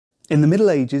In the Middle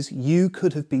Ages, you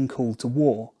could have been called to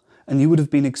war, and you would have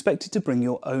been expected to bring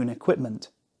your own equipment.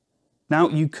 Now,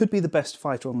 you could be the best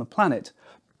fighter on the planet,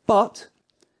 but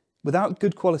without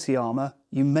good quality armour,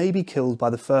 you may be killed by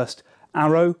the first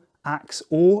arrow, axe,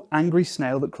 or angry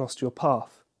snail that crossed your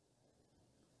path.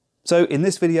 So in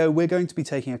this video, we're going to be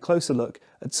taking a closer look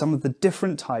at some of the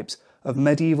different types of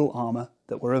medieval armour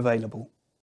that were available.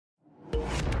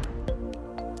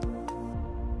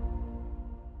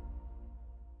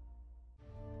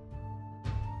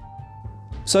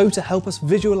 So to help us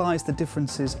visualise the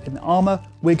differences in armour,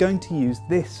 we're going to use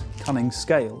this cunning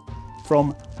scale,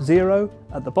 from 0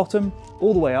 at the bottom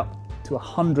all the way up to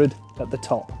 100 at the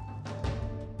top.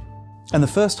 And the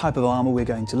first type of armour we're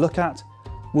going to look at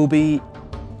will be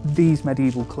these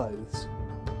medieval clothes,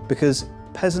 because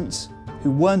peasants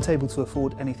who weren't able to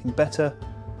afford anything better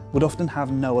would often have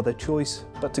no other choice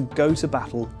but to go to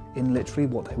battle in literally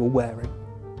what they were wearing.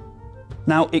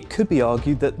 Now, it could be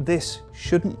argued that this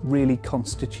shouldn't really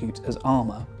constitute as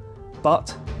armour,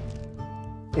 but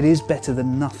it is better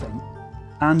than nothing,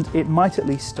 and it might at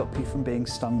least stop you from being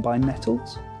stung by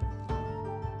nettles.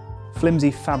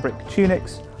 Flimsy fabric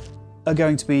tunics are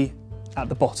going to be at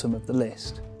the bottom of the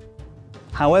list.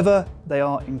 However, they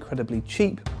are incredibly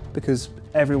cheap because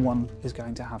everyone is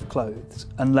going to have clothes,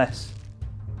 unless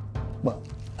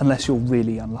you're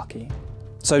really unlucky.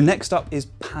 So next up is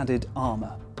padded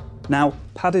armour. Now,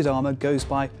 padded armour goes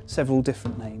by several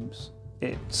different names.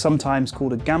 It's sometimes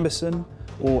called a gambeson,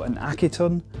 or an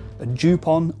akiton, a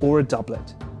jupon, or a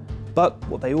doublet. But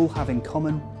what they all have in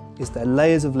common is they're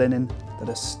layers of linen that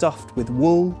are stuffed with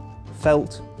wool,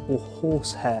 felt, or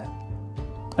horse hair.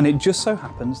 And it just so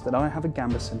happens that I have a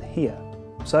gambeson here,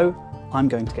 so I'm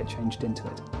going to get changed into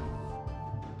it.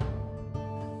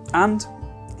 And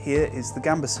here is the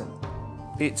gambeson.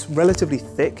 It's relatively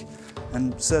thick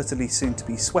and certainly soon to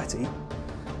be sweaty,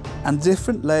 and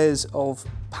different layers of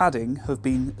padding have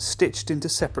been stitched into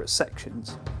separate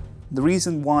sections. The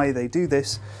reason why they do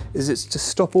this is it's to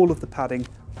stop all of the padding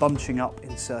bunching up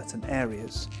in certain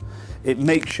areas. It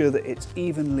makes sure that it's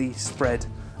evenly spread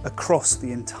across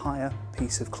the entire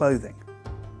piece of clothing.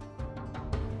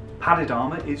 Padded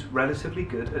armour is relatively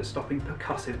good at stopping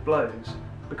percussive blows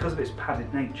because of its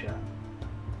padded nature.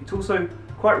 It's also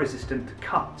quite resistant to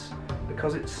cuts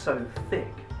because it's so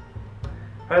thick.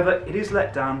 However, it is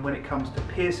let down when it comes to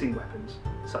piercing weapons,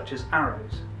 such as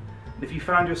arrows. And if you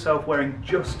found yourself wearing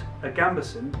just a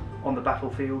gambeson on the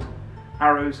battlefield,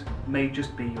 arrows may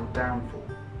just be your downfall.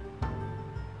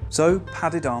 So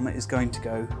padded armour is going to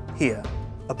go here,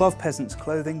 above peasants'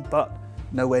 clothing, but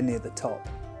nowhere near the top.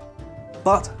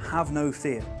 But have no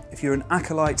fear. If you're an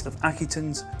acolyte of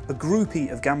akitons, a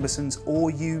groupie of gambesons,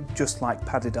 or you just like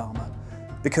padded armour,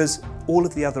 because all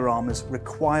of the other armours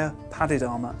require padded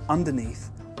armour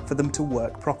underneath for them to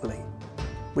work properly.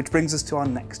 Which brings us to our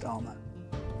next armour,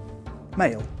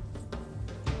 mail.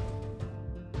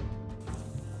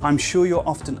 I'm sure you're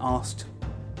often asked,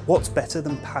 what's better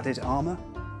than padded armour?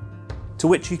 To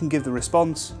which you can give the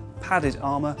response, padded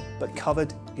armour but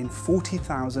covered in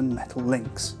 40,000 metal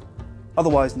links,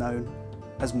 otherwise known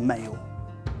as mail.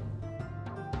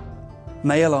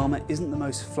 Mail armour isn't the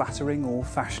most flattering or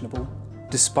fashionable,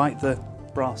 despite the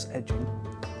brass edging,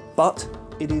 but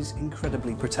it is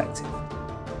incredibly protective.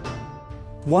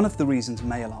 One of the reasons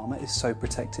mail armour is so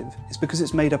protective is because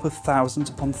it's made up of thousands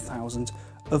upon thousands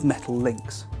of metal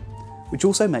links, which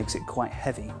also makes it quite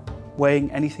heavy, weighing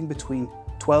anything between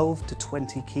 12 to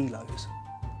 20 kilos.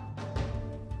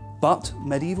 But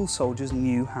medieval soldiers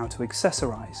knew how to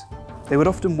accessorise. They would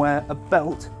often wear a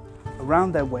belt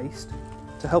around their waist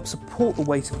to help support the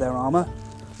weight of their armour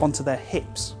onto their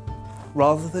hips,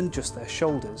 rather than just their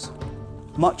shoulders,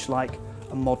 much like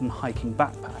a modern hiking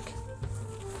backpack.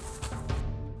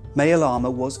 Mail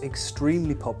armour was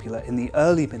extremely popular in the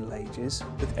early Middle Ages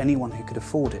with anyone who could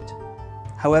afford it.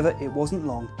 However, it wasn't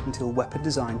long until weapon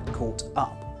design caught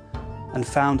up and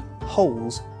found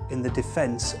holes in the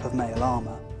defence of mail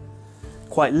armour,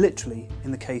 quite literally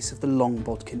in the case of the long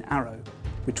bodkin arrow,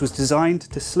 which was designed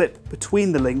to slip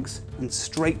between the links and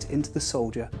straight into the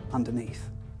soldier underneath.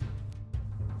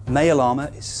 Mail armour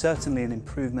is certainly an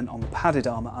improvement on the padded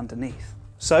armour underneath,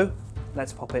 so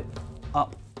let's pop it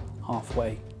up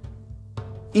halfway.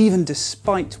 Even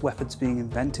despite weapons being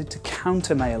invented to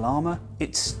counter mail armour,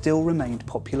 it still remained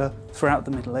popular throughout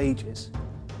the Middle Ages,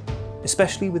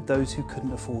 especially with those who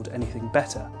couldn't afford anything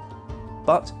better.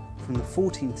 But from the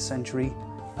 14th century,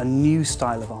 a new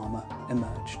style of armour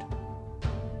emerged.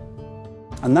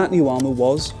 And that new armour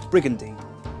was brigandine.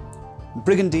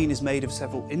 Brigandine is made of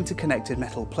several interconnected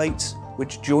metal plates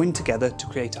which join together to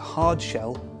create a hard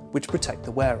shell which protect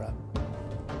the wearer.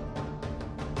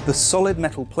 The solid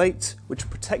metal plates, which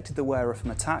protected the wearer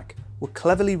from attack, were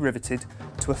cleverly riveted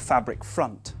to a fabric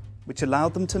front, which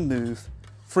allowed them to move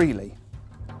freely.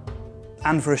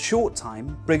 And for a short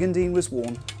time, brigandine was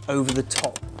worn over the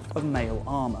top of mail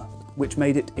armour, which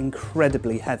made it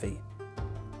incredibly heavy.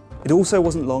 It also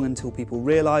wasn't long until people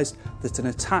realised that an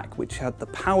attack which had the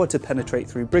power to penetrate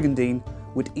through brigandine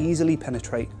would easily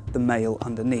penetrate the mail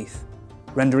underneath,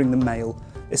 rendering the mail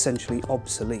essentially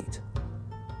obsolete.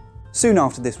 Soon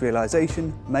after this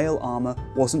realisation, mail armour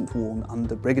wasn't worn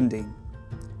under brigandine.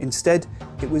 Instead,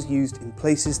 it was used in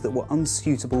places that were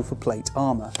unsuitable for plate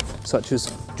armour, such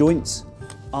as joints,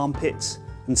 armpits,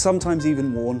 and sometimes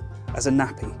even worn as a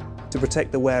nappy to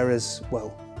protect the wearer's,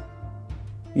 well,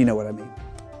 you know what I mean.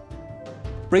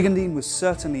 Brigandine was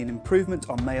certainly an improvement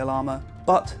on mail armour,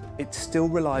 but it still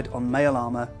relied on mail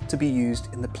armour to be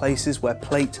used in the places where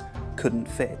plate couldn't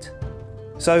fit.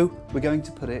 So we're going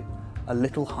to put it a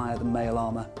little higher than mail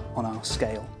armour on our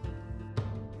scale.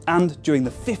 And during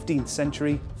the 15th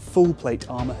century, full plate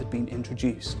armour had been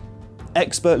introduced,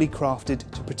 expertly crafted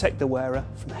to protect the wearer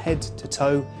from head to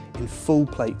toe in full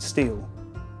plate steel.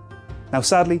 Now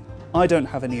sadly, I don't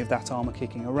have any of that armour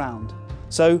kicking around,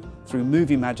 so through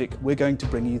movie magic we're going to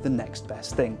bring you the next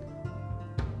best thing.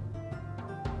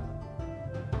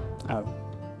 Oh.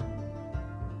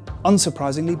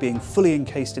 Unsurprisingly, being fully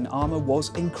encased in armour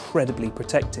was incredibly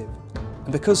protective,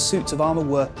 and because suits of armour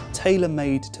were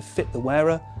tailor-made to fit the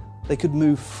wearer, they could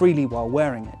move freely while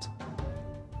wearing it.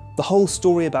 The whole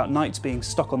story about knights being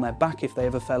stuck on their back if they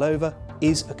ever fell over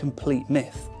is a complete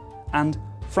myth, and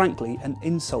frankly an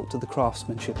insult to the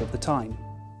craftsmanship of the time.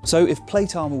 So if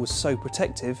plate armour was so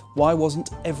protective, why wasn't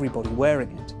everybody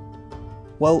wearing it?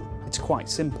 Well, it's quite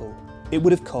simple. It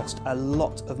would have cost a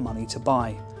lot of money to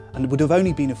buy, and would have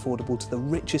only been affordable to the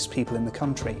richest people in the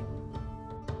country.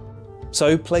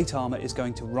 So plate armour is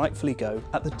going to rightfully go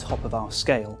at the top of our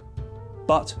scale,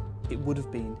 but it would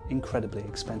have been incredibly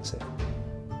expensive.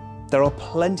 There are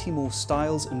plenty more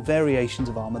styles and variations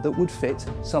of armour that would fit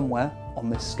somewhere on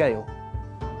this scale.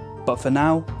 But for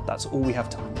now, that's all we have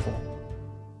time for.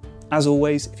 As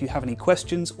always, if you have any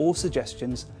questions or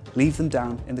suggestions, leave them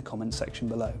down in the comments section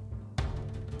below.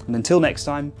 And until next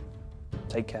time,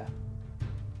 take care.